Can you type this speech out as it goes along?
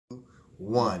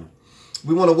1.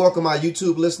 We want to welcome our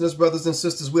YouTube listeners, brothers and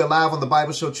sisters. We're live on the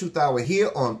Bible Show Truth Hour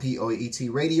here on POET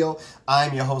Radio.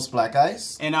 I'm your host, Black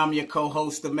Ice. And I'm your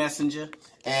co-host, The Messenger.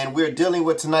 And we're dealing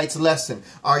with tonight's lesson.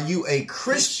 Are you a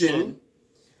Christian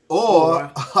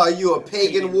or are you a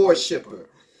pagan worshiper?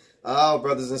 Oh,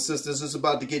 brothers and sisters, it's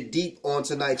about to get deep on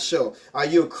tonight's show. Are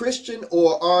you a Christian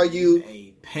or are you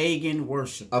a pagan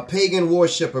worshiper? A pagan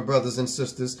worshiper, brothers and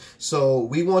sisters. So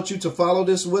we want you to follow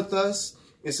this with us.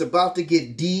 It's about to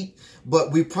get deep,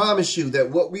 but we promise you that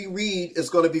what we read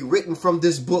is going to be written from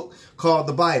this book called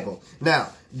the Bible. Now,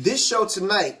 this show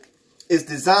tonight is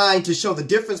designed to show the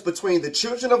difference between the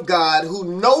children of God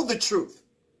who know the truth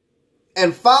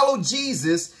and follow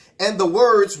Jesus and the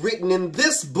words written in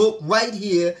this book right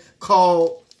here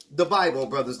called the Bible,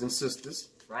 brothers and sisters.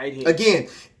 Right here. Again,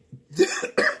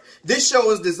 this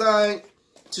show is designed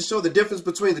to show the difference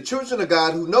between the children of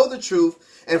God who know the truth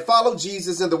and follow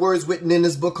Jesus and the words written in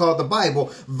this book called the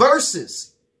Bible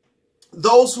versus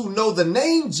those who know the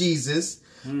name Jesus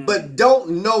but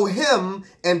don't know him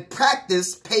and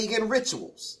practice pagan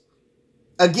rituals.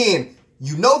 Again,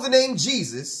 you know the name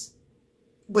Jesus,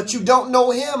 but you don't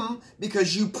know him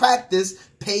because you practice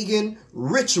pagan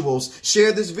rituals.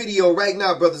 Share this video right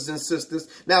now, brothers and sisters.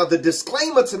 Now, the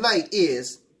disclaimer tonight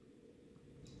is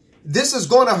this is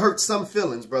going to hurt some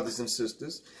feelings, brothers and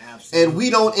sisters. Absolutely. And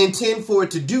we don't intend for it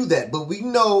to do that, but we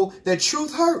know that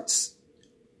truth hurts.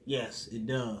 Yes, it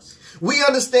does. We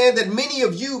understand that many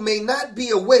of you may not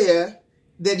be aware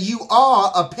that you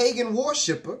are a pagan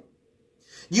worshiper.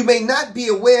 You may not be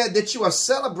aware that you are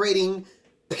celebrating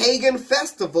pagan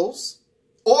festivals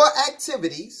or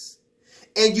activities.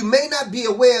 And you may not be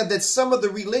aware that some of the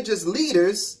religious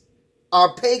leaders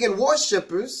are pagan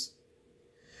worshipers.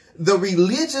 The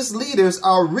religious leaders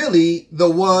are really the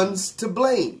ones to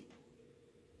blame.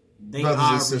 They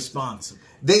are responsible.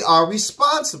 They are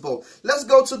responsible. Let's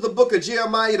go to the book of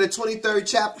Jeremiah, the 23rd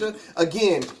chapter.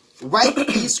 Again, write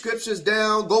these scriptures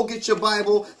down. Go get your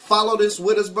Bible. Follow this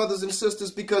with us, brothers and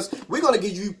sisters, because we're going to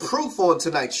give you proof on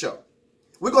tonight's show.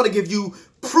 We're going to give you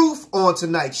proof on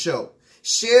tonight's show.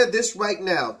 Share this right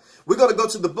now. We're going to go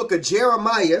to the book of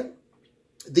Jeremiah,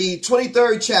 the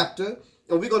 23rd chapter.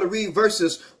 And we're going to read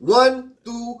verses 1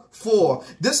 through 4.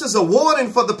 This is a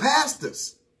warning for the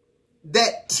pastors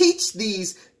that teach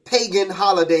these pagan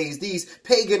holidays, these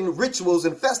pagan rituals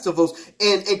and festivals,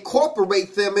 and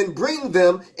incorporate them and bring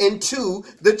them into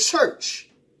the church.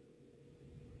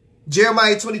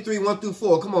 Jeremiah 23, 1 through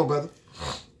 4. Come on, brother.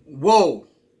 Woe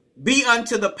be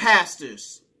unto the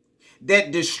pastors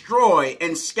that destroy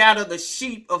and scatter the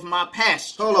sheep of my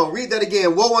pasture. Hold on, read that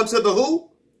again. Woe unto the who?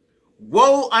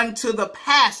 Woe unto the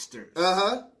pastors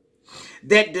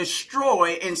that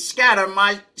destroy and scatter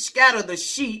the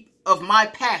sheep of my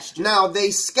pasture. Now,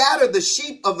 they scatter the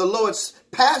sheep of the Lord's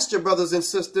pasture, brothers and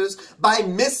sisters, by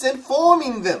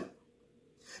misinforming them.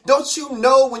 Don't you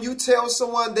know when you tell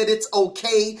someone that it's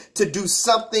okay to do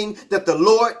something that the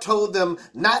Lord told them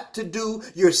not to do,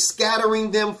 you're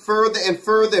scattering them further and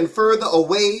further and further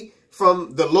away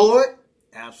from the Lord?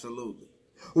 Absolutely.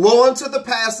 Woe unto the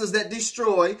pastors that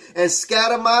destroy and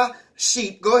scatter my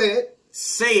sheep. Go ahead.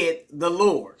 Saith the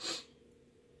Lord.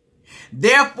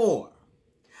 Therefore,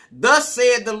 thus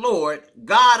saith the Lord,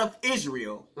 God of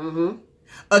Israel,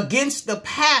 against the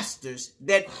pastors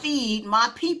that feed my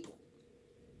people.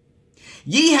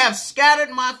 Ye have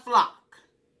scattered my flock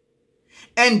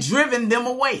and driven them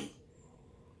away,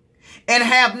 and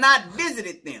have not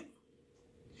visited them.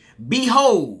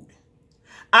 Behold,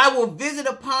 I will visit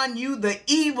upon you the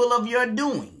evil of your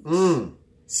doings,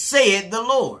 saith the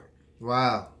Lord.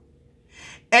 Wow.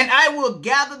 And I will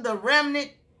gather the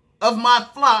remnant of my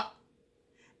flock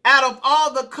out of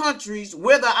all the countries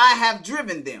whither I have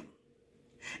driven them,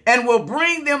 and will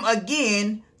bring them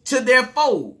again to their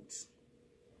folds.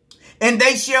 And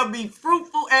they shall be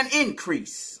fruitful and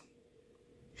increase.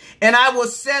 And I will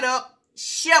set up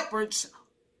shepherds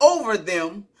over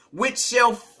them, which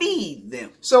shall feed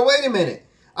them. So wait a minute.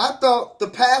 I thought the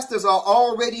pastors are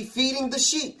already feeding the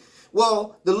sheep.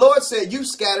 Well, the Lord said, you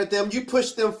scattered them. You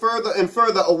pushed them further and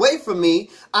further away from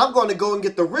me. I'm going to go and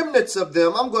get the remnants of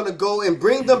them. I'm going to go and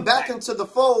bring them back into the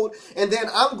fold. And then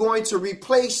I'm going to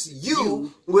replace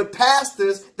you with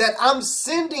pastors that I'm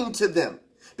sending to them.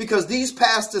 Because these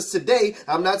pastors today,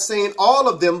 I'm not saying all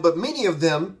of them, but many of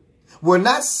them were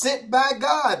not sent by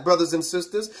God, brothers and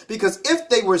sisters. Because if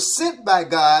they were sent by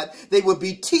God, they would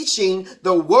be teaching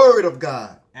the word of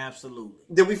God. Absolutely.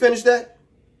 Did we finish that?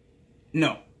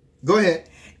 No. Go ahead.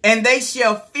 And they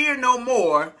shall fear no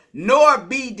more, nor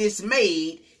be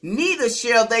dismayed, neither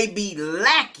shall they be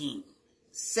lacking,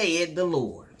 saith the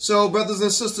Lord. So, brothers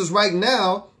and sisters, right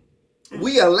now,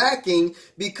 We are lacking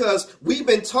because we've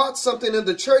been taught something in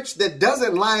the church that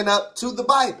doesn't line up to the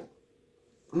Bible.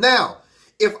 Now,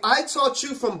 if I taught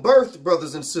you from birth,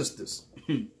 brothers and sisters,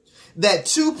 that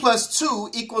 2 + 2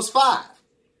 = 5,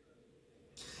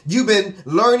 you've been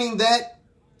learning that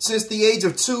since the age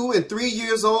of 2 and 3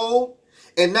 years old,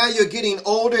 and now you're getting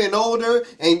older and older,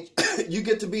 and you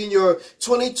get to be in your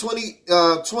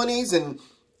 20s and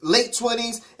late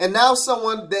 20s, and now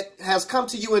someone that has come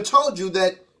to you and told you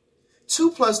that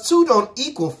 2 + 2 don't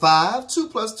equal 5, 2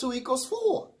 + 2 =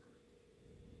 4.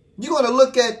 You're going to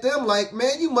look at them like,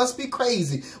 man, you must be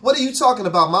crazy. What are you talking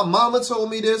about? My mama told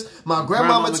me this. My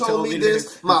grandmama told me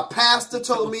this. My pastor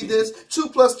told me this. 2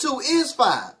 + 2 is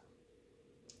 5.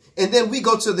 And then we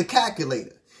go to the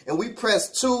calculator and we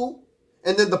press 2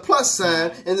 and then the plus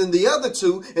sign and then the other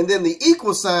 2 and then the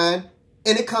equal sign,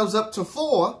 and it comes up to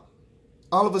 4.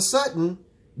 All of a sudden,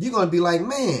 you're going to be like,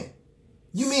 man,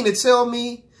 you mean to tell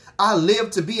me I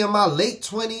live to be in my late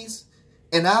 20s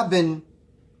and I've been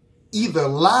either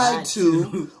lied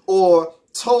to or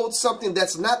told something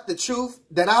that's not the truth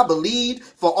that I believed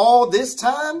for all this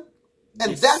time?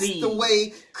 And that's the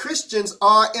way Christians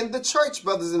are in the church,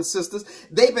 brothers and sisters.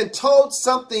 They've been told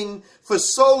something for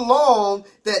so long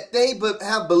that they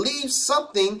have believed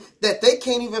something that they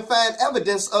can't even find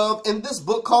evidence of in this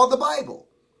book called the Bible.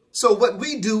 So what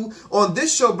we do on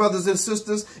this show, brothers and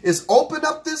sisters, is open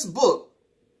up this book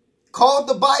called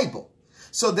the Bible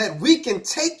so that we can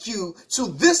take you to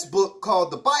this book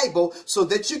called the Bible so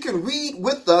that you can read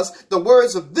with us the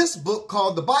words of this book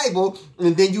called the Bible,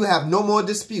 and then you have no more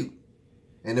dispute.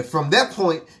 And if from that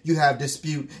point you have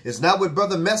dispute, it's not with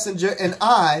Brother Messenger and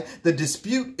I. The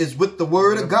dispute is with the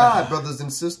Word of God, brothers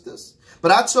and sisters.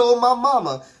 But I told my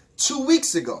mama 2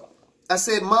 weeks ago, I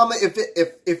said, Mama,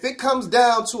 if it comes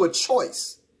down to a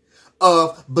choice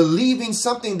of believing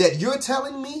something that you're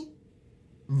telling me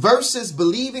versus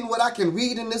believing what I can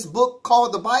read in this book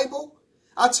called the Bible,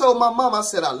 I told my mama, I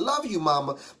said, I love you,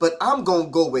 Mama, but I'm going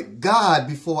to go with God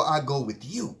before I go with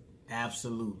you.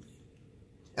 Absolutely.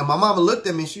 And my mama looked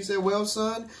at me and she said, well,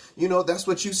 son, you know, that's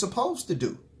what you're supposed to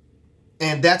do.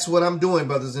 And that's what I'm doing,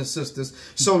 brothers and sisters.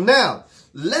 So now,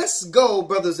 let's go,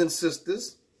 brothers and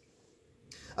sisters.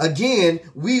 Again,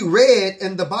 we read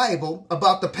in the Bible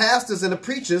about the pastors and the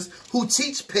preachers who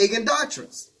teach pagan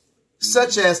doctrines,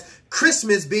 such as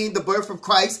Christmas being the birth of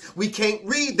Christ. We can't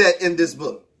read that in this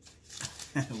book.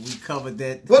 We covered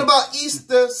that. What about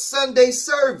Easter Sunday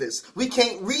service? We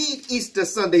can't read Easter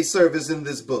Sunday service in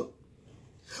this book.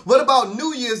 What about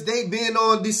New Year's Day being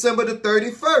on December the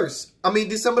 31st? I mean,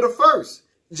 December the 1st,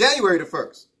 January the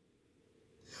 1st.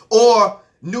 Or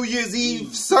New Year's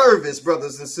Eve service,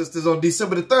 brothers and sisters, on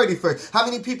December the 31st. How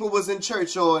many people was in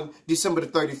church on December the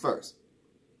 31st?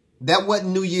 That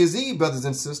wasn't New Year's Eve, brothers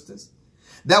and sisters.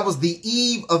 That was the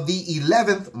eve of the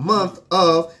 11th month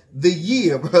of the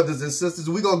year, brothers and sisters.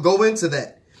 We're going to go into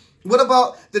that. What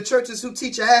about the churches who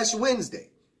teach Ash Wednesday?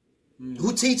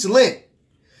 Who teach Lent?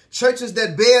 Churches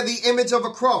that bear the image of a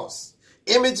cross.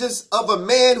 Images of a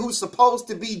man who's supposed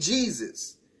to be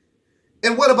Jesus.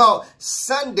 And what about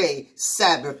Sunday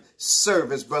Sabbath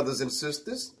service, brothers and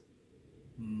sisters?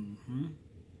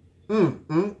 We're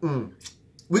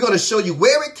going to show you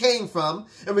where it came from,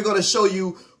 and we're going to show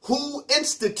you who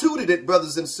instituted it,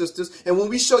 brothers and sisters. And when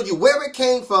we show you where it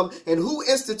came from and who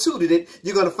instituted it,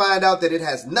 you're going to find out that it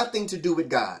has nothing to do with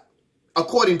God,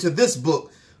 according to this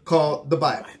book called the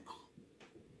Bible.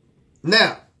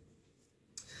 Now,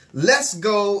 let's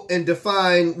go and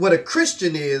define what a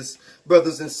Christian is,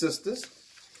 brothers and sisters.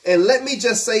 And let me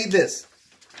just say this.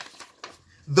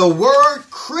 The word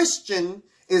Christian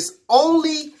is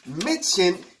only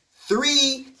mentioned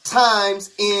 3 times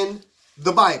in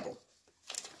the Bible.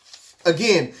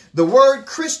 Again, the word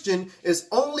Christian is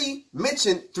only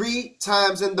mentioned 3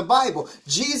 times in the Bible.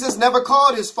 Jesus never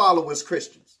called his followers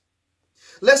Christians.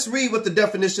 Let's read what the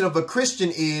definition of a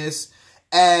Christian is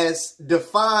as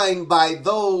defined by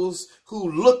those who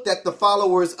looked at the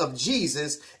followers of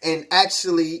Jesus and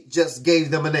actually just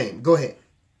gave them a name. Go ahead.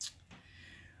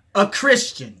 A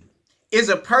Christian is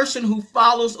a person who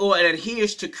follows or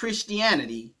adheres to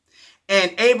Christianity,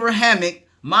 an Abrahamic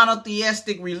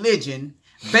monotheistic religion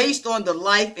based on the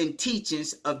life and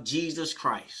teachings of Jesus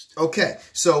Christ. Okay,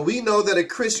 so we know that a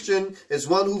Christian is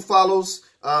one who follows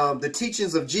the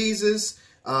teachings of Jesus,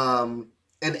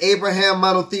 an Abraham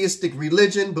monotheistic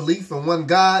religion, belief in one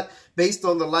God, based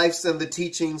on the lives and the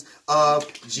teachings of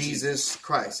Jesus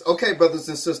Christ. Okay, brothers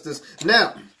and sisters.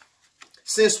 Now,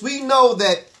 since we know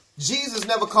that Jesus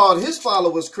never called his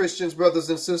followers Christians,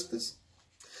 brothers and sisters,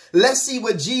 let's see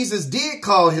what Jesus did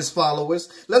call his followers.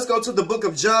 Let's go to the book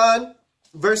of John,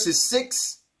 verses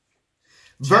 6,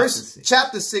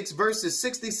 Chapter 6, verses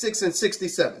 66 and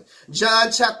 67.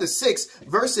 John chapter 6,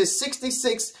 verses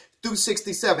 66 through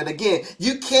 67. Again,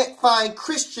 you can't find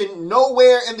Christian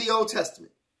nowhere in the Old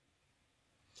Testament.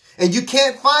 And you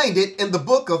can't find it in the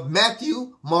book of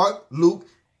Matthew, Mark, Luke,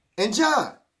 and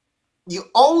John. You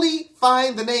only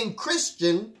find the name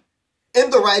Christian in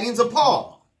the writings of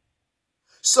Paul.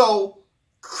 So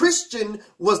Christian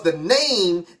was the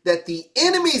name that the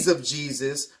enemies of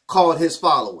Jesus called his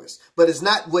followers, but it's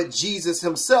not what Jesus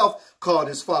himself called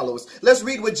his followers. Let's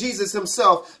read what Jesus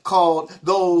himself called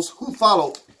those who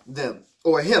followed them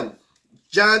or him.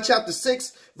 John chapter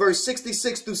 6, verse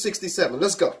 66 through 67.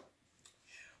 Let's go.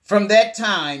 From that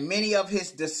time, many of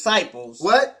his disciples.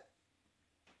 What?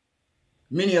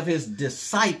 Many of his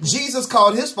disciples. Jesus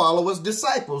called his followers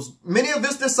disciples. Many of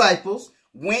his disciples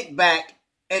went back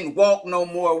and walked no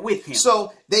more with him.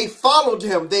 So they followed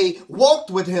him. They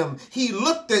walked with him. He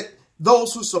looked at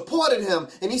those who supported him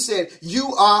and he said,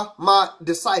 you are my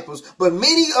disciples. But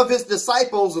many of his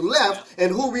disciples left,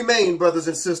 and who remained, brothers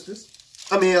and sisters?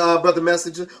 Brother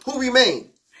messenger, who remained?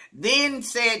 Then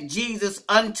said Jesus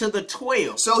unto the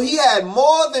 12. So he had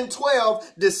more than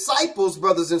 12 disciples,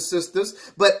 brothers and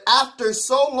sisters. But after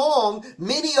so long,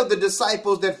 many of the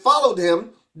disciples that followed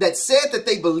him, that said that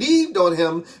they believed on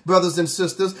him, brothers and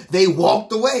sisters, they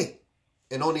walked away.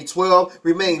 And only 12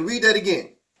 remained. Read that again.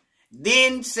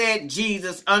 Then said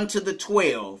Jesus unto the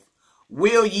 12,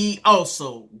 will ye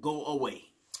also go away?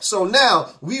 So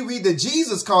now we read that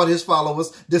Jesus called his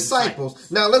followers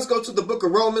disciples. Now let's go to the book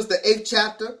of Romans, the 8th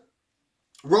chapter.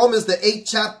 Romans, the 8th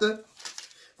chapter,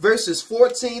 verses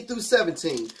 14 through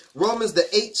 17. Romans, the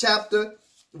 8th chapter,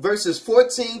 verses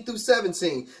 14 through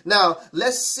 17. Now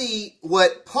let's see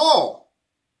what Paul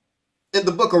in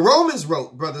the book of Romans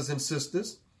wrote, brothers and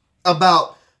sisters,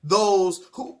 about those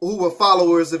who were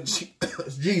followers of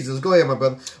Jesus. Go ahead, my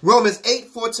brother. Romans 8,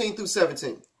 14 through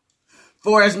 17.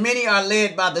 For as many are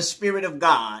led by the Spirit of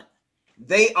God,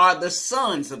 they are the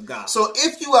sons of God. So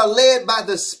if you are led by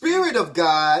the Spirit of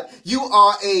God, you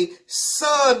are a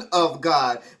son of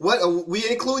God. What we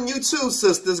including you too,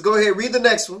 sisters. Go ahead, read the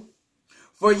next one.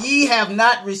 For ye have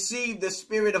not received the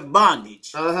spirit of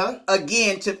bondage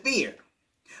again to fear,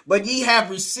 but ye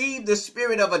have received the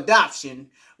spirit of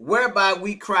adoption, whereby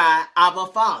we cry, Abba,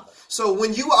 Father. So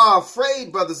when you are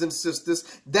afraid, brothers and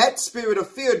sisters, that spirit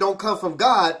of fear don't come from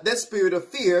God. That spirit of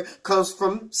fear comes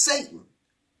from Satan.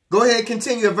 Go ahead,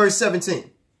 continue at verse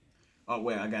 17. Oh,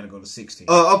 well, I got to go to 16.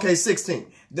 Okay,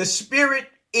 16. The Spirit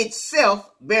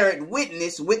itself beareth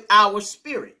witness with our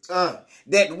spirit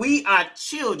that we are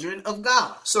children of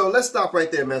God. So let's stop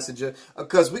right there, messenger,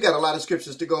 because we got a lot of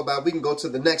scriptures to go by. We can go to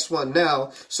the next one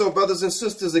now. So brothers and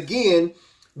sisters, again,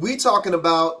 we talking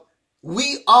about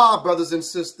we are, brothers and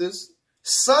sisters,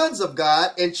 sons of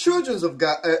God and children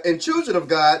of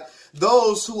God,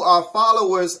 those who are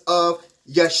followers of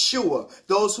Yeshua,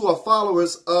 those who are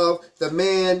followers of the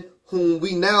man whom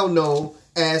we now know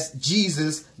as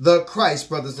Jesus the Christ,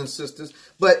 brothers and sisters.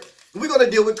 But we're going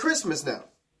to deal with Christmas now.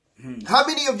 How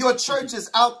many of your churches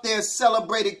out there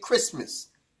celebrated Christmas?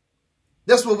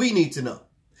 That's what we need to know.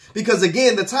 Because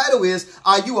again, the title is,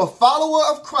 are you a follower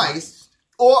of Christ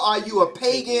or are you a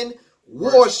pagan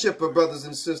worshiper, brothers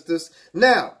and sisters?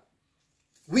 Now,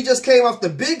 we just came off the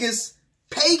biggest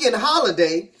pagan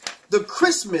holiday, the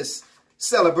Christmas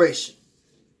celebration.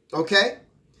 Okay?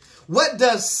 What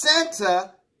does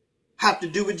Santa have to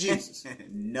do with Jesus?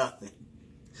 Nothing.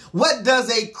 What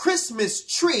does a Christmas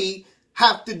tree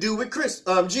have to do with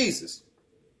Jesus?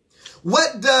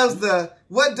 What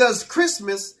does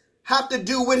Christmas have to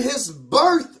do with his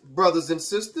birth, brothers and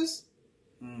sisters?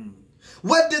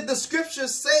 What did the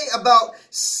scriptures say about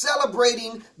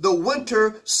celebrating the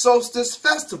winter solstice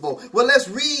festival? Well, let's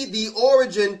read the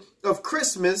origin of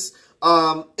Christmas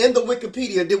in the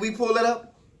Wikipedia. Did we pull it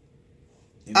up?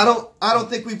 I don't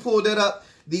think we pulled that up.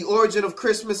 The origin of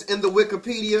Christmas in the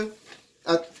Wikipedia.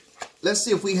 Let's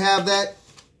see if we have that,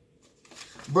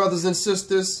 brothers and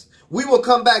sisters. We will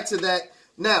come back to that.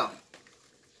 Now,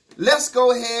 let's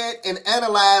go ahead and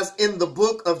analyze in the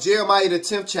book of Jeremiah, the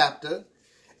 10th chapter,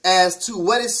 as to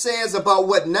what it says about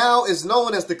what now is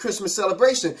known as the Christmas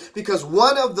celebration. Because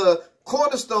one of the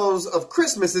cornerstones of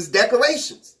Christmas is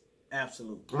decorations.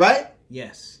 Absolutely. Right?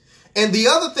 Yes. And the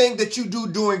other thing that you do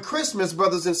during Christmas,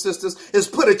 brothers and sisters, is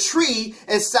put a tree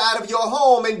inside of your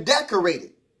home and decorate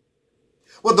it.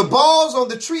 Well, the balls on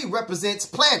the tree represents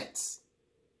planets.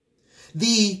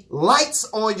 The lights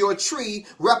on your tree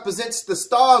represents the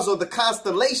stars or the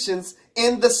constellations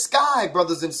in the sky,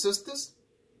 brothers and sisters.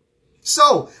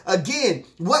 So, again,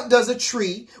 what does a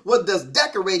tree, what does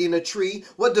decorating a tree,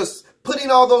 what does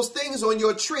putting all those things on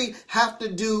your tree have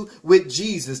to do with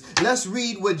Jesus. Let's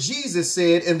read what Jesus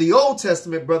said in the Old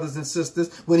Testament, brothers and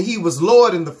sisters, when he was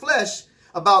Lord in the flesh,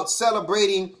 about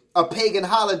celebrating a pagan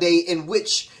holiday in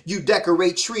which you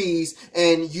decorate trees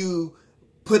and you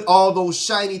put all those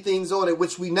shiny things on it,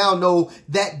 which we now know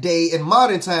that day in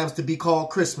modern times to be called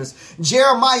Christmas.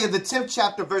 Jeremiah, the 10th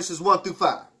chapter, verses 1 through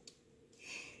 5.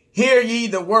 Hear ye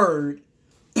the word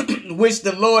which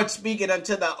the Lord speaketh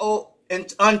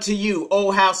unto you,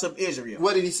 O house of Israel.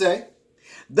 What did he say?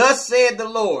 Thus said the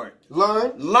Lord,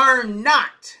 learn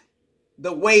not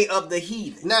the way of the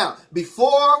heathen. Now,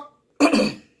 before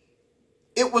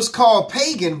it was called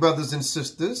pagan, brothers and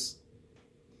sisters,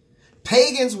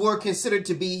 pagans were considered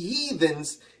to be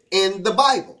heathens in the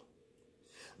Bible.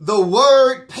 The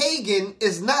word pagan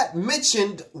is not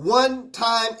mentioned one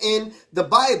time in the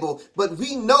Bible, but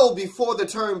we know before the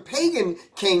term pagan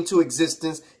came to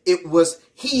existence, it was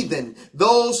heathen,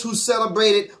 those who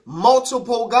celebrated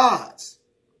multiple gods.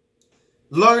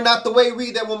 Learn not the way.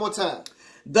 Read that one more time.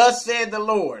 Thus said the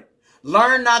Lord,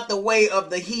 learn not the way of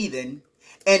the heathen,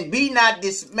 and be not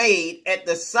dismayed at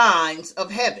the signs of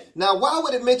heaven. Now, why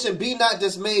would it mention be not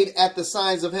dismayed at the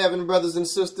signs of heaven, brothers and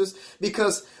sisters?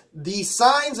 Because the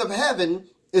signs of heaven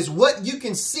is what you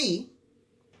can see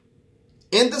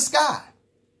in the sky.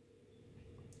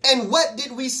 And what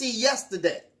did we see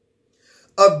yesterday?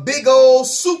 A big old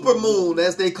supermoon,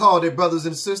 as they called it, brothers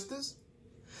and sisters.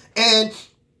 And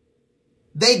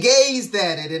they gazed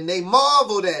at it and they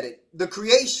marveled at it, the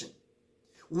creation.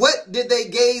 What did they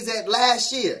gaze at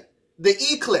last year? The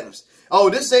eclipse. Oh,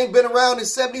 this ain't been around in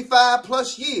 75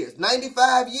 plus years,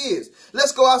 95 years.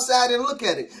 Let's go outside and look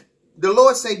at it. The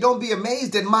Lord say, don't be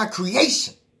amazed at my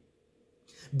creation.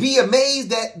 Be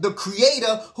amazed at the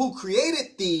creator who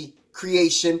created the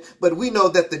creation. But we know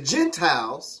that the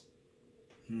Gentiles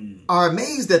are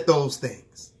amazed at those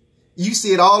things. You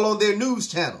see it all on their news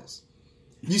channels.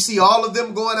 You see all of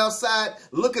them going outside,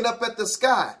 looking up at the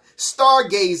sky.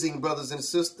 Stargazing, brothers and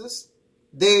sisters.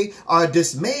 They are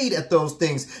dismayed at those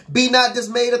things. Be not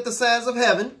dismayed at the signs of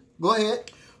heaven. Go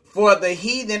ahead. For the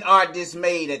heathen are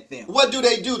dismayed at them. What do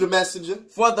they do, the messenger?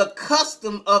 For the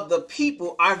custom of the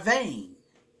people are vain.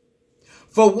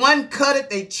 For one cutteth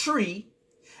a tree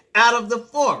out of the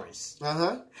forest.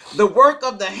 The work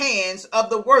of the hands of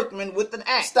the workman with an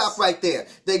axe. Stop right there.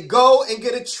 They go and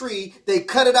get a tree. They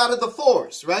cut it out of the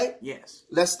forest, right? Yes.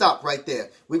 Let's stop right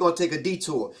there. We're going to take a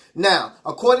detour. Now,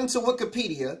 according to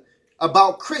Wikipedia,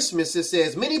 about Christmas, it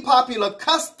says, many popular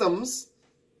customs.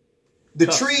 The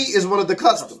tree is one of the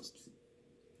customs.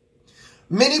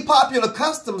 Many popular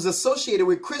customs associated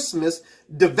with Christmas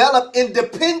develop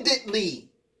independently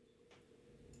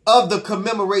of the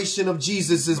commemoration of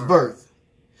Jesus' birth.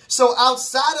 So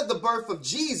outside of the birth of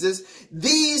Jesus,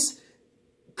 these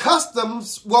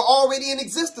customs were already in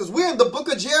existence. We're in the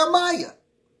book of Jeremiah.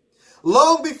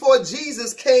 Long before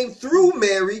Jesus came through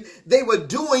Mary, they were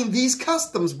doing these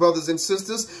customs, brothers and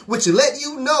sisters, which let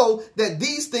you know that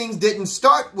these things didn't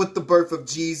start with the birth of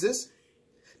Jesus.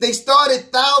 They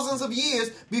started thousands of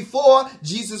years before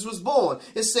Jesus was born.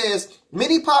 It says,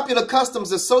 many popular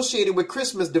customs associated with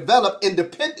Christmas developed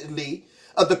independently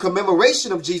of the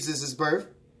commemoration of Jesus' birth,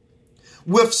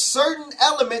 with certain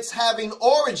elements having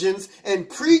origins in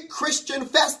pre-Christian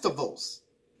festivals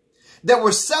that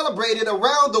were celebrated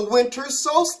around the winter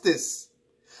solstice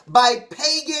by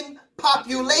pagan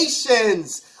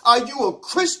populations. Are you a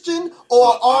Christian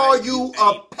or are you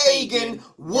a pagan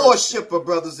worshiper,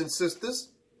 brothers and sisters?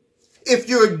 If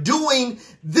you're doing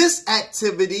this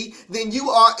activity, then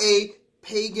you are a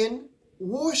pagan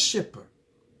worshiper.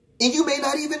 And you may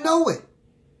not even know it.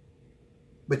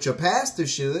 But your pastor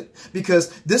should, because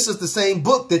this is the same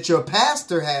book that your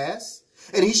pastor has.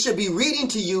 And he should be reading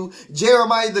to you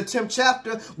Jeremiah the 10th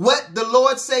chapter. What the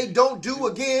Lord say don't do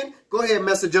again. Go ahead,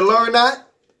 messenger. Learn not.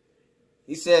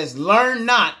 He says, learn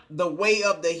not the way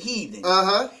of the heathen.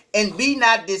 And be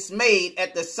not dismayed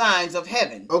at the signs of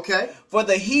heaven. Okay. For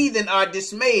the heathen are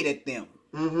dismayed at them.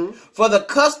 For the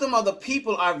custom of the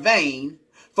people are vain.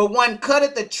 For one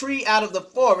cutteth the tree out of the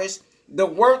forest, the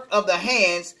work of the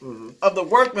hands of the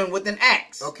workman with an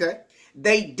axe. Okay.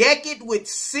 They deck it with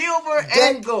silver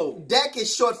and gold. Deck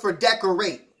is short for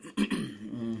decorate.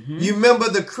 You remember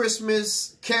the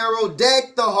Christmas carol,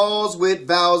 deck the halls with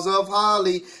boughs of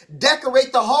holly.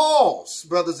 Decorate the halls,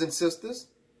 brothers and sisters.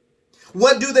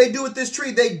 What do they do with this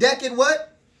tree? They deck it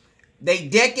what? They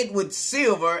deck it with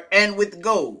silver and with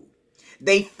gold.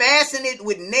 They fasten it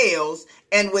with nails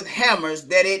and with hammers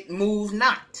that it move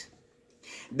not.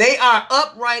 They are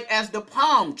upright as the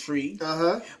palm tree,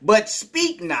 but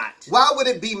speak not. Why would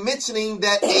it be mentioning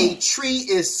that a tree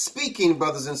is speaking,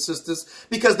 brothers and sisters?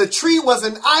 Because the tree was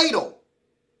an idol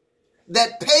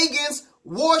that pagans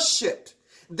worshipped.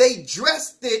 They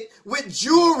dressed it with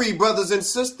jewelry, brothers and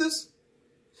sisters,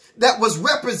 that was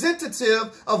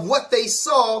representative of what they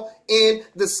saw in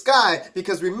the sky.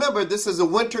 Because remember, this is a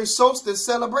winter solstice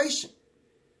celebration.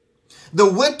 The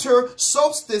winter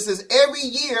solstice is every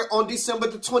year on December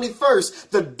the 21st,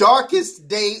 the darkest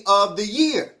day of the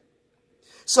year.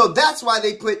 So that's why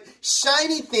they put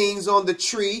shiny things on the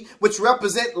tree, which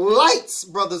represent lights,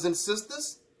 brothers and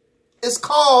sisters. It's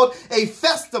called a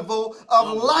festival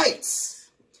of lights.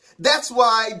 That's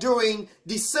why during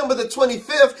December the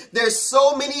 25th, there's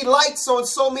so many lights on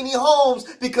so many homes,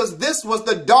 because this was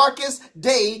the darkest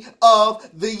day of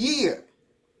the year.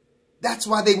 That's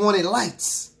why they wanted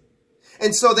lights.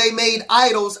 And so they made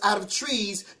idols out of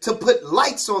trees to put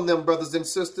lights on them, brothers and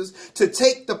sisters, to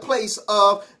take the place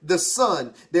of the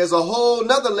sun. There's a whole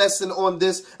nother lesson on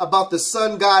this about the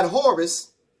sun god Horus,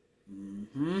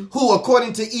 who,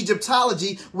 according to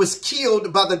Egyptology, was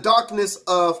killed by the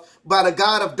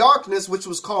god of darkness, which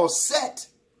was called Set.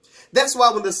 That's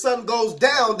why when the sun goes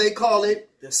down, they call it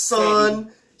the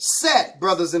sunset,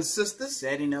 brothers and sisters.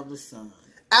 Setting of the sun.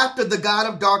 After the god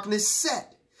of darkness, Set.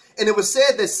 And it was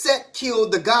said that Set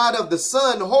killed the god of the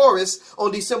sun, Horus,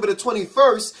 on December the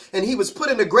 21st. And he was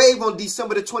put in the grave on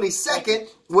December the 22nd,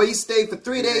 where he stayed for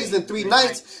 3 days and 3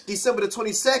 nights. December the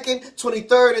 22nd,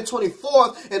 23rd, and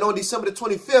 24th. And on December the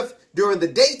 25th, during the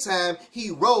daytime,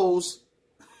 he rose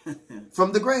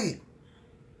from the grave.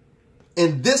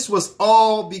 And this was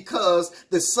all because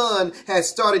the sun had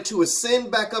started to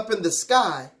ascend back up in the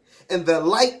sky, and the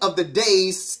light of the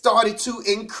days started to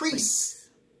increase.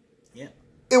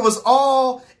 It was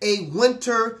all a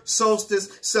winter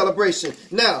solstice celebration.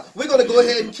 Now, we're going to go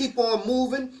ahead and keep on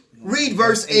moving. Read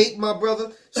verse 8, my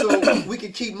brother, so we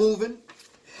can keep moving.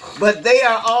 But they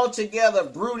are altogether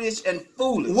brutish and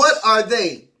foolish. What are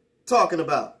they talking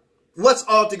about? What's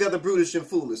altogether brutish and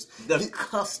foolish? The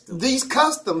customs. These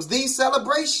customs, these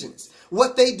celebrations.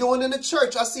 What they doing in the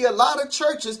church. I see a lot of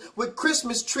churches with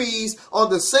Christmas trees on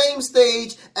the same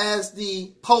stage as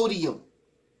the podium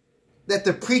that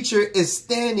the preacher is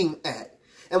standing at.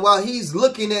 And while he's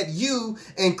looking at you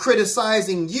and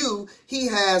criticizing you, he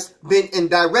has been in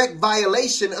direct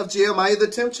violation of Jeremiah the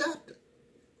 10th chapter.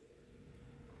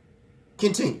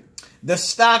 Continue. The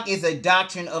stock is a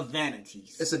doctrine of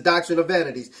vanities. It's a doctrine of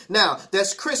vanities. Now,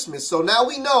 that's Christmas. So now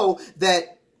we know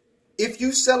that if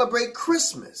you celebrate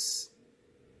Christmas,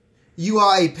 you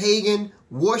are a pagan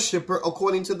worshiper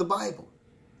according to the Bible.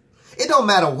 It don't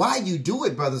matter why you do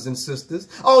it, brothers and sisters.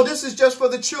 Oh, this is just for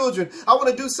the children. I want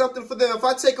to do something for them. If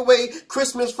I take away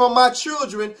Christmas from my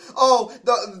children, oh,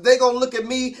 they're going to look at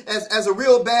me as a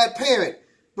real bad parent.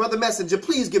 Brother Messenger,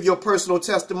 please give your personal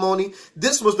testimony.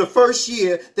 This was the first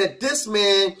year that this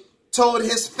man told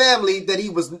his family that he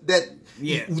was,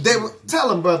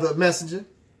 tell him, Brother Messenger.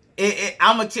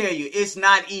 I'm going to tell you, it's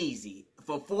not easy.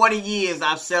 For 40 years,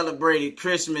 I've celebrated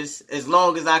Christmas as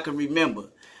long as I can remember.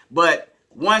 But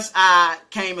once I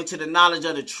came into the knowledge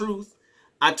of the truth,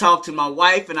 I talked to my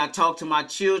wife and I talked to my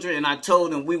children, and I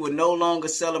told them we would no longer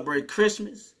celebrate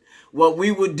Christmas. What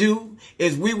we would do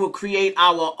is we would create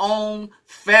our own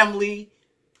family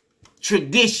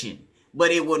tradition,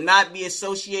 but it will not be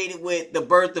associated with the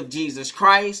birth of Jesus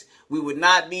Christ. We would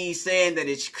not be saying that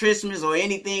it's Christmas or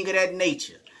anything of that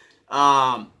nature.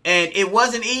 And it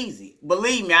wasn't easy.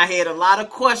 Believe me, I had a lot of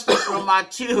questions from my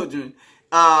children,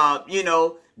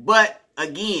 but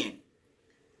again,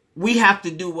 we have to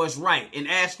do what's right.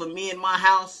 And as for me and my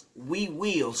house, we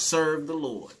will serve the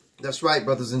Lord. That's right,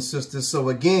 brothers and sisters. So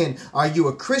again, are you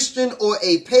a Christian or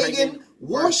a pagan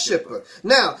worshiper?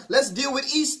 Now, let's deal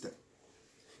with Easter.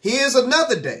 Here's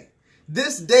another day.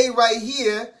 This day right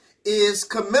here is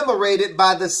commemorated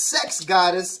by the sex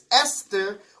goddess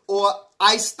Esther, or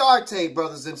Astarte,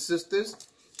 brothers and sisters.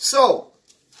 So,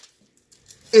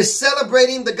 is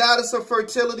celebrating the goddess of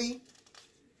fertility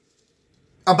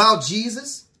about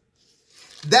Jesus?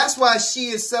 That's why she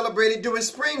is celebrated during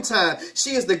springtime.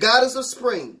 She is the goddess of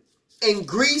spring. In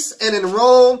Greece and in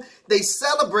Rome, they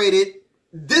celebrated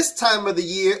this time of the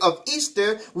year of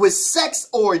Easter with sex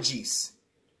orgies.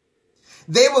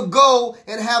 They would go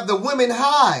and have the women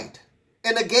hide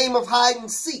in a game of hide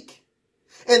and seek.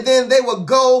 And then they would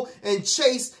go and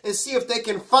chase and see if they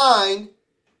can find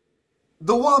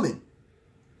the woman.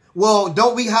 Well,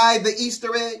 don't we hide the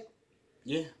Easter egg?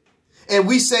 Yeah. And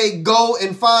we say, go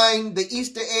and find the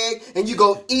Easter egg, and you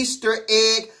go Easter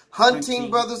egg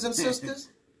hunting, brothers and sisters.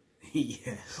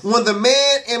 Yeah. When the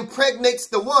man impregnates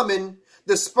the woman,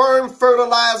 The sperm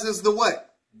fertilizes the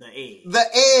what? The egg. The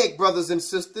egg, brothers and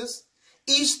sisters.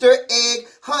 Easter egg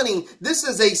hunting. This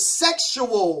is a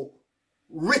sexual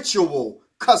ritual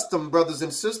custom, brothers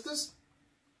and sisters.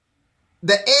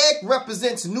 The egg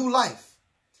represents new life.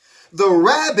 The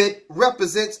rabbit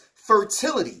represents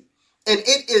fertility. And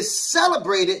it is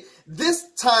celebrated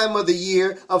this time of the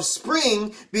year of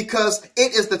spring because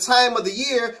it is the time of the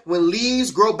year when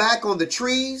leaves grow back on the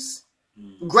trees.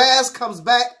 Grass comes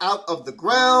back out of the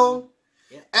ground.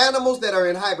 Animals that are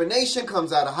in hibernation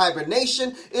comes out of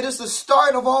hibernation. It is the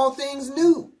start of all things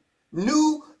new.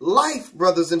 New life,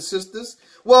 brothers and sisters.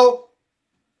 Well,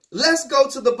 let's go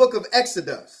to the book of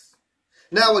Exodus.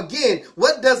 Now again,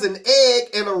 what does an egg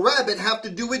and a rabbit have to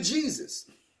do with Jesus?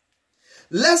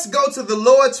 Let's go to the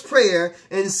Lord's Prayer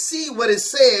and see what it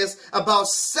says about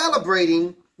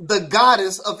celebrating the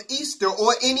goddess of Easter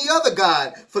or any other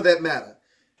god for that matter.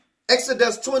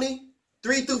 Exodus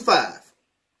 20:3-5.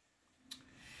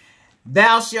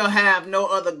 Thou shalt have no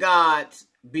other gods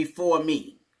before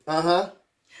me.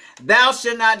 Thou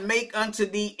shalt not make unto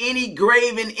thee any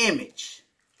graven image,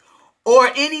 or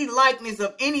any likeness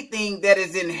of anything that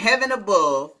is in heaven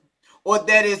above, or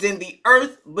that is in the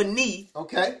earth beneath,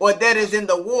 or that is in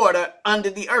the water under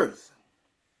the earth.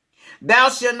 Thou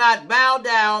shalt not bow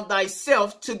down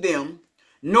thyself to them,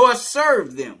 nor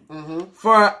serve them.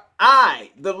 For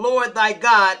I, the Lord thy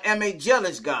God, am a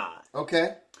jealous God.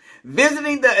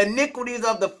 Visiting the iniquities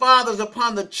of the fathers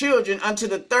upon the children unto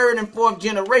the third and fourth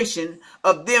generation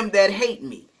of them that hate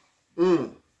me.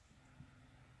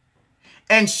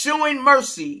 And showing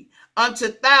mercy unto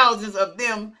thousands of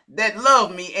them that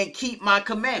love me and keep my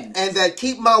commandments. And that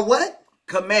keep my what?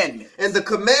 Commandments. And the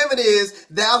commandment is,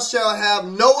 thou shalt have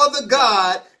no other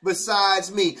God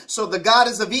besides me. So the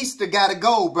goddess of Easter got to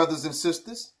go, brothers and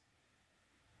sisters.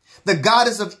 The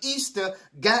goddess of Easter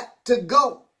got to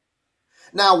go.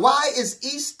 Now, why is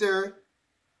Easter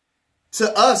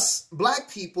to us black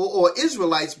people or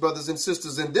Israelites, brothers and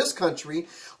sisters in this country,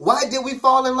 why did we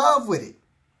fall in love with it?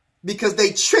 Because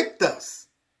they tricked us.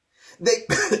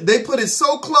 They put it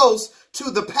so close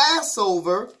to the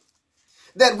Passover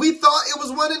that we thought it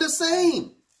was one and the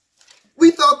same.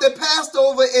 We thought that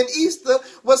Passover and Easter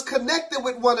was connected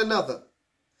with one another.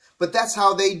 But that's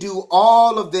how they do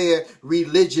all of their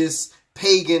religious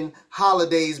pagan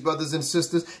holidays, brothers and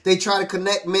sisters. They try to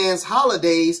connect man's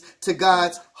holidays to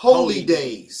God's holy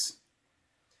days.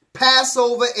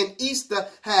 Passover and Easter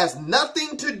has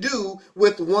nothing to do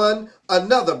with one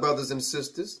another, brothers and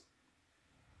sisters.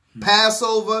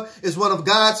 Passover is one of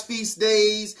God's feast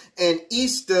days, and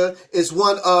Easter is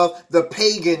one of the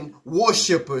pagan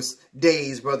worshipers'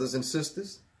 days, brothers and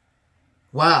sisters.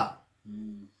 Wow.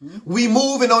 We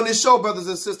moving on this show, brothers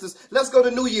and sisters. Let's go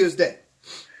to New Year's Day.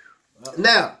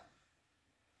 Now,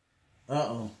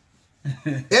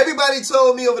 everybody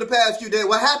told me over the past few days,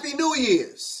 well, Happy New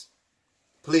Year's.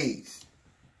 Please.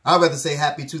 I'd rather say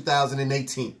Happy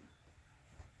 2018.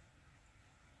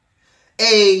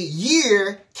 A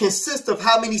year consists of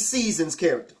how many seasons,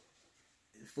 character?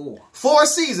 4. 4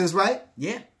 seasons, right?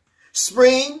 Yeah.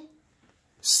 Spring,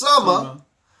 summer,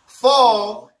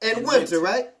 fall, and winter,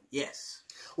 right? Yes.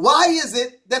 Why is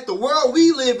it that the world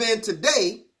we live in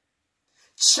today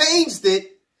changed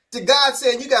it to God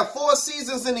saying you got 4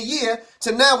 seasons in a year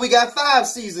to now we got 5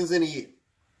 seasons in a year?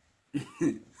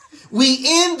 We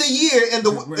end the year in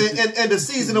the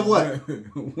season of what?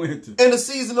 Winter. In the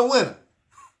season of winter.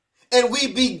 And we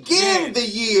begin the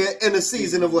year in the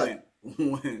season of what?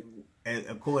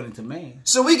 According to man.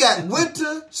 So we got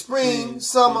winter, spring,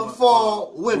 summer,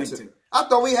 fall, winter. I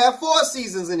thought we had 4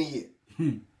 seasons in a year.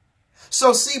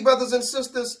 So see, brothers and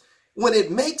sisters, when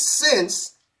it makes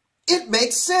sense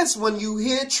when you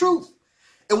hear truth.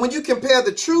 And when you compare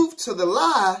the truth to the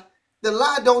lie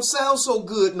don't sound so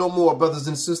good no more, brothers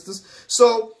and sisters.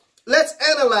 So let's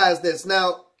analyze this.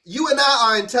 Now, you and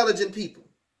I are intelligent people.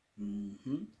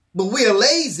 But we are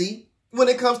lazy when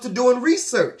it comes to doing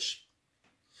research.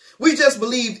 We just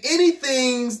believe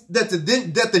anything that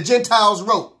the Gentiles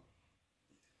wrote.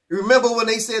 Remember when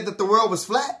they said that the world was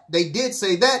flat? They did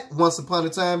say that once upon a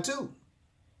time too.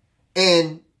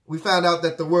 And we found out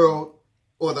that the world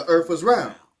or the earth was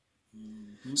round.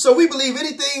 So we believe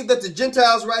anything that the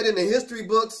Gentiles write in the history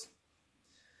books.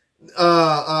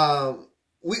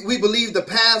 We believe the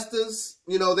pastors,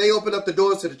 you know, they open up the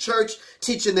doors to the church,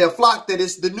 teaching their flock that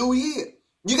it's the new year.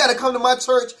 You got to come to my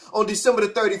church on December the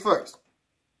 31st,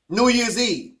 New Year's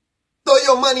Eve. Throw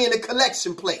your money in the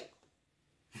collection plate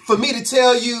for me to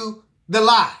tell you the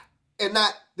lie and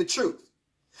not the truth.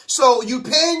 So you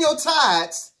paying your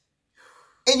tithes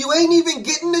and you ain't even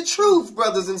getting the truth,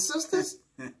 brothers and sisters.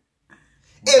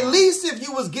 At least if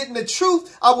you was getting the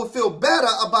truth, I would feel better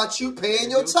about you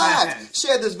paying your tithes.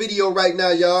 Share this video right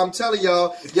now, y'all. I'm telling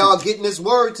y'all, y'all getting this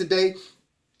word today.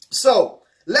 So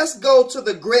let's go to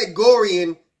the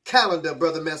Gregorian calendar,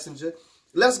 Brother Messenger.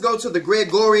 Let's go to the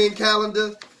Gregorian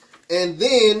calendar, and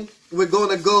then we're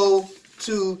going to go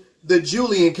to the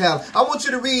Julian calendar. I want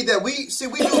you to read that. We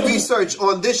do research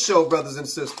on this show, brothers and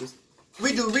sisters.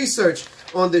 We do research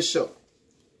on this show.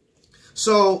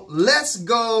 So let's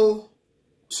go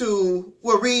to,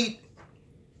 we'll read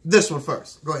this one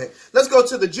first. Go ahead. Let's go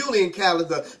to the Julian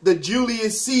calendar, the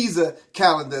Julius Caesar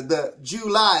calendar, the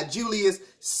Julius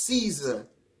Caesar,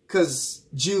 because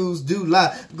Jews do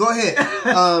lie. Go ahead.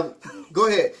 Go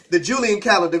ahead. The Julian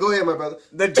calendar. Go ahead, my brother.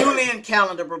 The Julian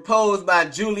calendar proposed by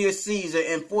Julius Caesar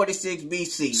in 46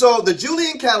 BC. So the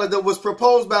Julian calendar was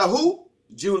proposed by who?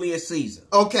 Julius Caesar.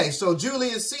 Okay, so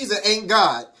Julius Caesar ain't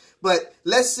God. But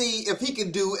let's see if he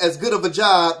can do as good of a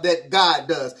job that God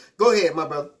does. Go ahead, my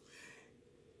brother.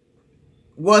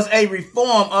 Was a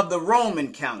reform of the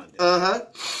Roman calendar.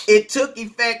 It took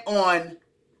effect on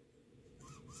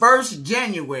 1st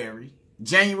January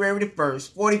the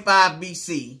 1st, 45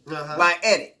 BC, by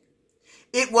edict.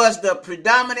 It was the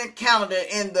predominant calendar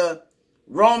in the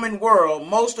Roman world,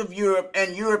 most of Europe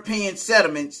and European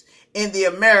settlements in the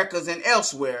Americas and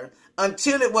elsewhere,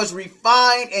 until it was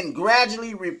refined and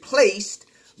gradually replaced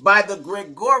by the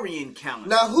Gregorian calendar.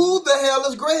 Now, who the hell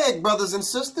is Greg, brothers and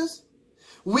sisters?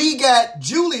 We got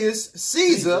Julius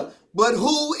Caesar, but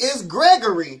who is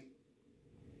Gregory?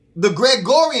 The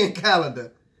Gregorian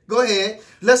calendar. Go ahead.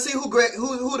 Let's see who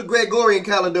the Gregorian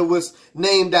calendar was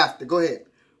named after. Go ahead.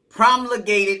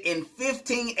 Promulgated in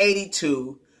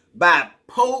 1582 by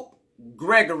Pope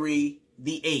Gregory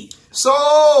VIII. So,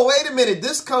 wait a minute.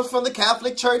 This comes from the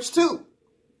Catholic Church, too.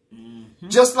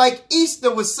 Just like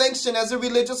Easter was sanctioned as a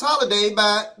religious holiday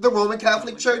by the Roman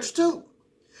Catholic Church, too.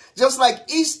 Just like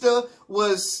Easter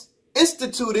was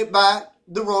instituted by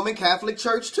the Roman Catholic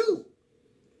Church, too.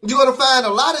 You're going to find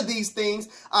a lot of these things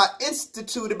are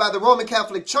instituted by the Roman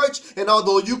Catholic Church. And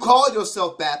although you call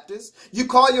yourself Baptist, you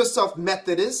call yourself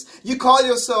Methodist, you call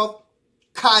yourself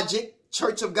Kojic,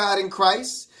 Church of God in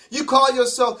Christ, you call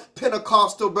yourself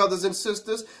Pentecostal, brothers and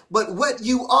sisters, but what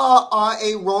you are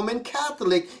a Roman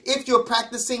Catholic if you're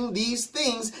practicing these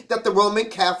things that the Roman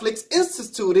Catholics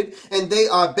instituted, and they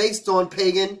are based on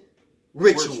pagan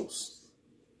rituals.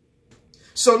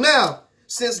 So now,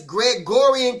 since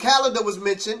Gregorian calendar was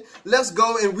mentioned, let's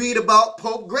go and read about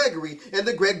Pope Gregory and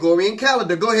the Gregorian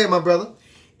calendar. Go ahead, my brother.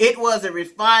 It was a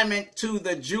refinement to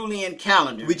the Julian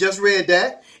calendar. We just read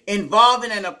that.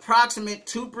 Involving an approximate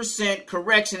 2%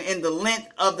 correction in the length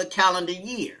of the calendar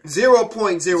year.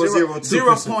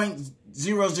 0.002%.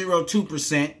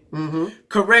 0.002%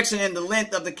 correction in the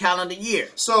length of the calendar year.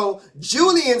 So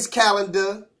Julian's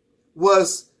calendar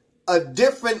was a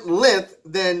different length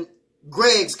than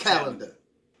Greg's calendar.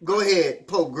 Go ahead,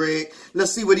 Pope Greg.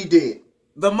 Let's see what he did.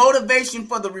 The motivation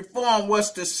for the reform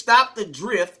was to stop the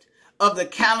drift of the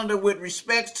calendar with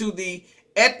respect to the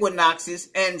equinoxes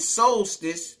and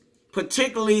solstice,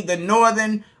 particularly the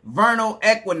northern vernal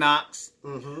equinox,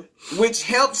 which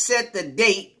helped set the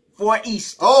date for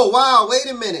Easter. Oh, wow. Wait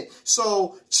a minute.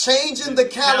 So changing the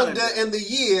calendar and the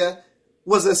year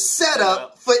was a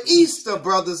setup for Easter,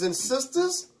 brothers and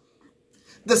sisters.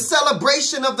 The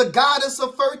celebration of the goddess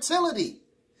of fertility.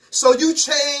 So you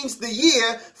changed the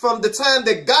year from the time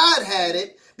that God had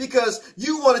it because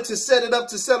you wanted to set it up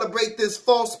to celebrate this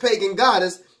false pagan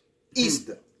goddess,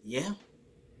 Easter. Yeah.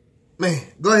 Man,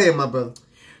 go ahead, my brother.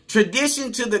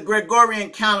 Tradition to the Gregorian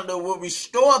calendar will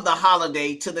restore the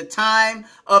holiday to the time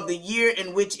of the year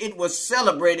in which it was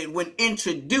celebrated when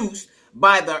introduced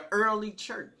by the early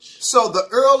church. So the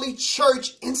early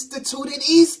church instituted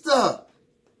Easter.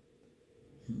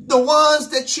 The ones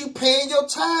that you paying your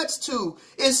tithes to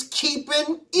is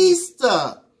keeping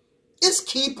Easter. It's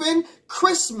keeping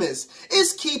Christmas.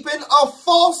 It's keeping a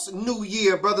false new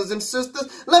year, brothers and sisters.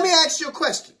 Let me ask you a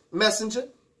question, messenger.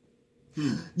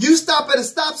 You stop at a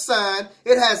stop sign.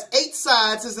 It has 8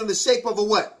 sides. It's in the shape of a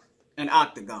what? An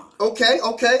octagon. Okay.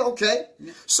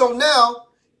 So now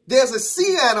there's a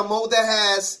sea animal that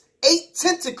has 8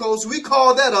 tentacles. We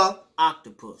call that a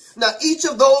octopus. Now, each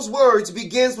of those words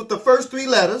begins with the first 3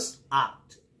 letters.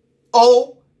 Oct.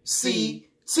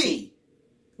 O-C-T.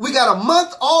 We got a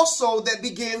month also that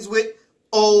begins with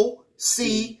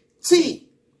O-C-T.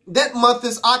 That month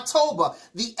is October.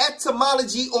 The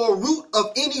etymology or root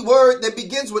of any word that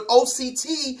begins with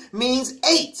O-C-T means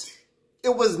 8.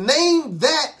 It was named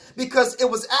that because it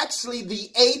was actually the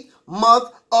 8th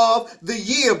month of the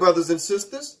year, brothers and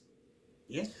sisters.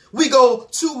 Yeah. We go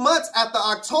 2 months after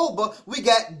October, we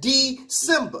got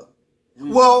December.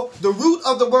 Well, the root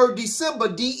of the word December,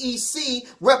 D-E-C,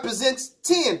 represents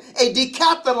 10. A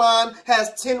decathlon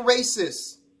has 10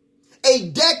 races. A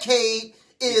decade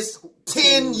is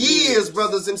 10 years,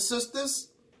 brothers and sisters.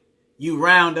 You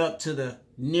round up to the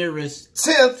nearest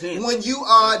 10th when you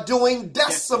are doing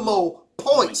decimal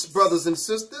points, brothers and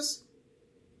sisters.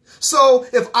 So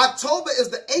if October is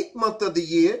the 8th month of the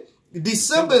year,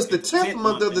 December is the 10th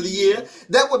month of the year,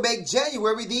 that would make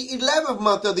January the 11th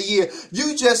month of the year.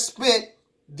 You just spent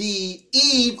the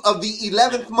eve of the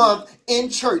 11th month in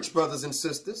church, brothers and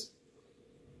sisters.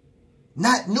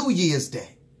 Not New Year's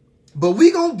Day. But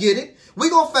we're going to get it. We're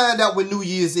going to find out when New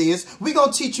Year's is. We're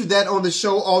going to teach you that on the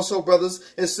show also,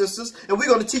 brothers and sisters. And we're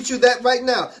going to teach you that right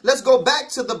now. Let's go back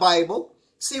to the Bible.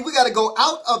 See, we got to go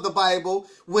out of the Bible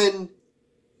when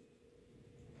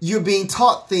you're being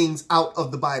taught things out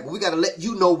of the Bible. We got to let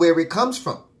you know where it comes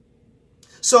from.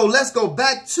 So let's go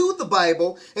back to the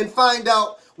Bible and find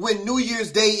out when New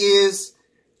Year's Day is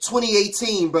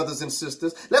 2018, brothers and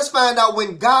sisters. Let's find out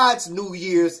when God's New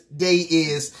Year's Day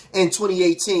is in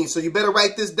 2018. So you better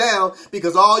write this down,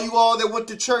 because all you all that went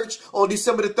to church on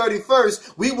December the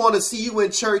 31st, we want to see you in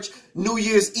church New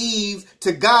Year's Eve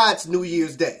to God's New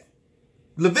Year's Day.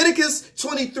 Leviticus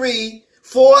 23,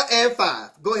 4 and 5.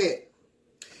 Go ahead.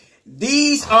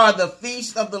 These are the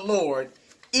feasts of the Lord,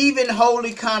 even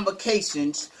holy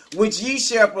convocations, which ye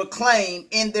shall proclaim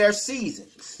in their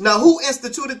seasons. Now, who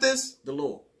instituted this? The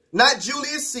Lord. Not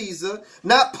Julius Caesar,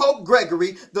 not Pope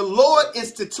Gregory. The Lord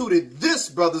instituted this,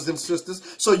 brothers and sisters.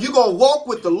 So you're going to walk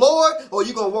with the Lord, or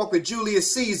you're going to walk with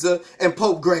Julius Caesar and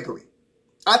Pope Gregory?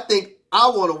 I think I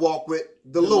want to walk with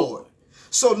the Lord.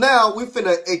 So now we're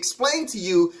finna explain to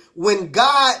you when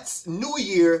God's New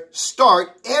Year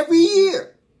start every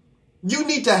year. You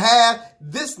need to have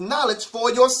this knowledge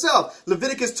for yourself.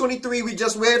 Leviticus 23, we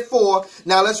just read 4.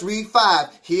 Now let's read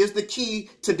 5. Here's the key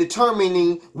to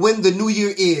determining when the new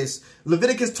year is.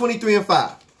 Leviticus 23 and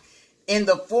 5. In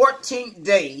the 14th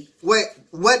day. Wait,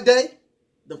 what day?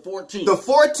 The 14th. The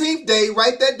 14th day,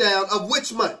 write that down, of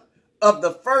which month? Of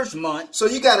the first month. So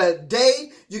you got a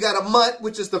day, you got a month,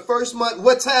 which is the first month.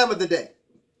 What time of the day?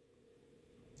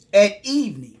 At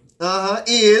evening.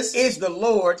 Is the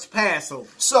Lord's Passover.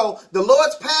 So the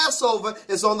Lord's Passover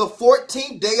is on the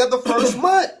 14th day of the first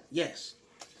month. Yes.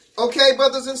 Okay,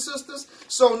 brothers and sisters.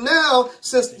 So now,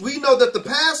 since we know that the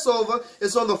Passover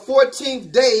is on the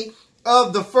 14th day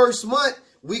of the first month,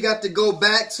 we got to go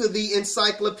back to the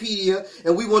encyclopedia,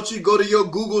 and we want you to go to your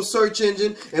Google search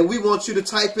engine, and we want you to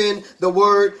type in the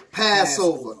word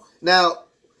Passover. Now,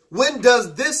 when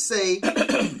does this say,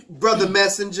 Brother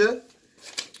Messenger,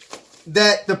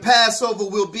 that the Passover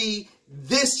will be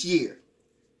this year?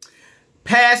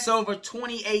 Passover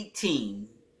 2018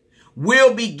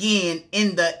 will begin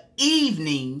in the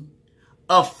evening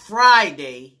of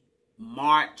Friday,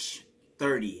 March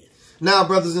 30th. Now,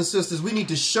 brothers and sisters, we need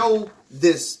to show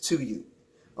this to you,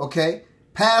 okay?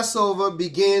 Passover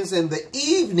begins in the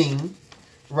evening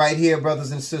right here,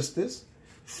 brothers and sisters.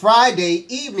 Friday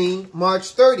evening,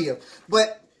 March 30th.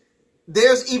 But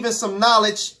there's even some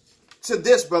knowledge to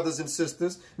this, brothers and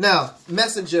sisters. Now,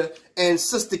 Messenger and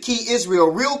Sister Key Israel,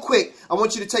 real quick, I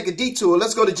want you to take a detour.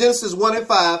 Let's go to Genesis 1 and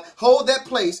 5. Hold that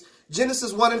place.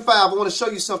 Genesis 1 and 5. I want to show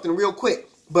you something real quick.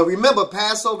 But remember,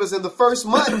 Passover is in the first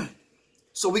month.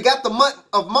 So we got the month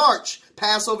of March.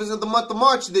 Passover is in the month of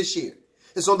March this year.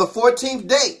 It's on the 14th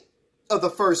day of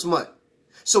the first month.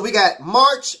 So we got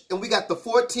March and we got the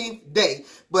 14th day.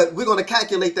 But we're going to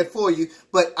calculate that for you.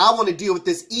 But I want to deal with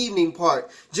this evening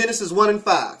part. Genesis 1 and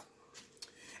 5.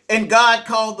 And God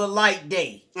called the light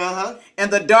day. And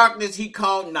the darkness he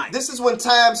called night. This is when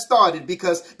time started,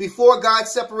 because before God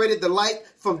separated the light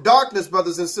from darkness,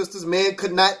 brothers and sisters, man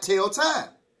could not tell time.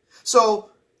 So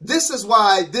this is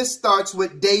why this starts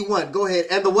with day 1. Go ahead.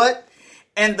 And the what?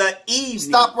 And the evening.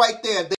 Stop right there.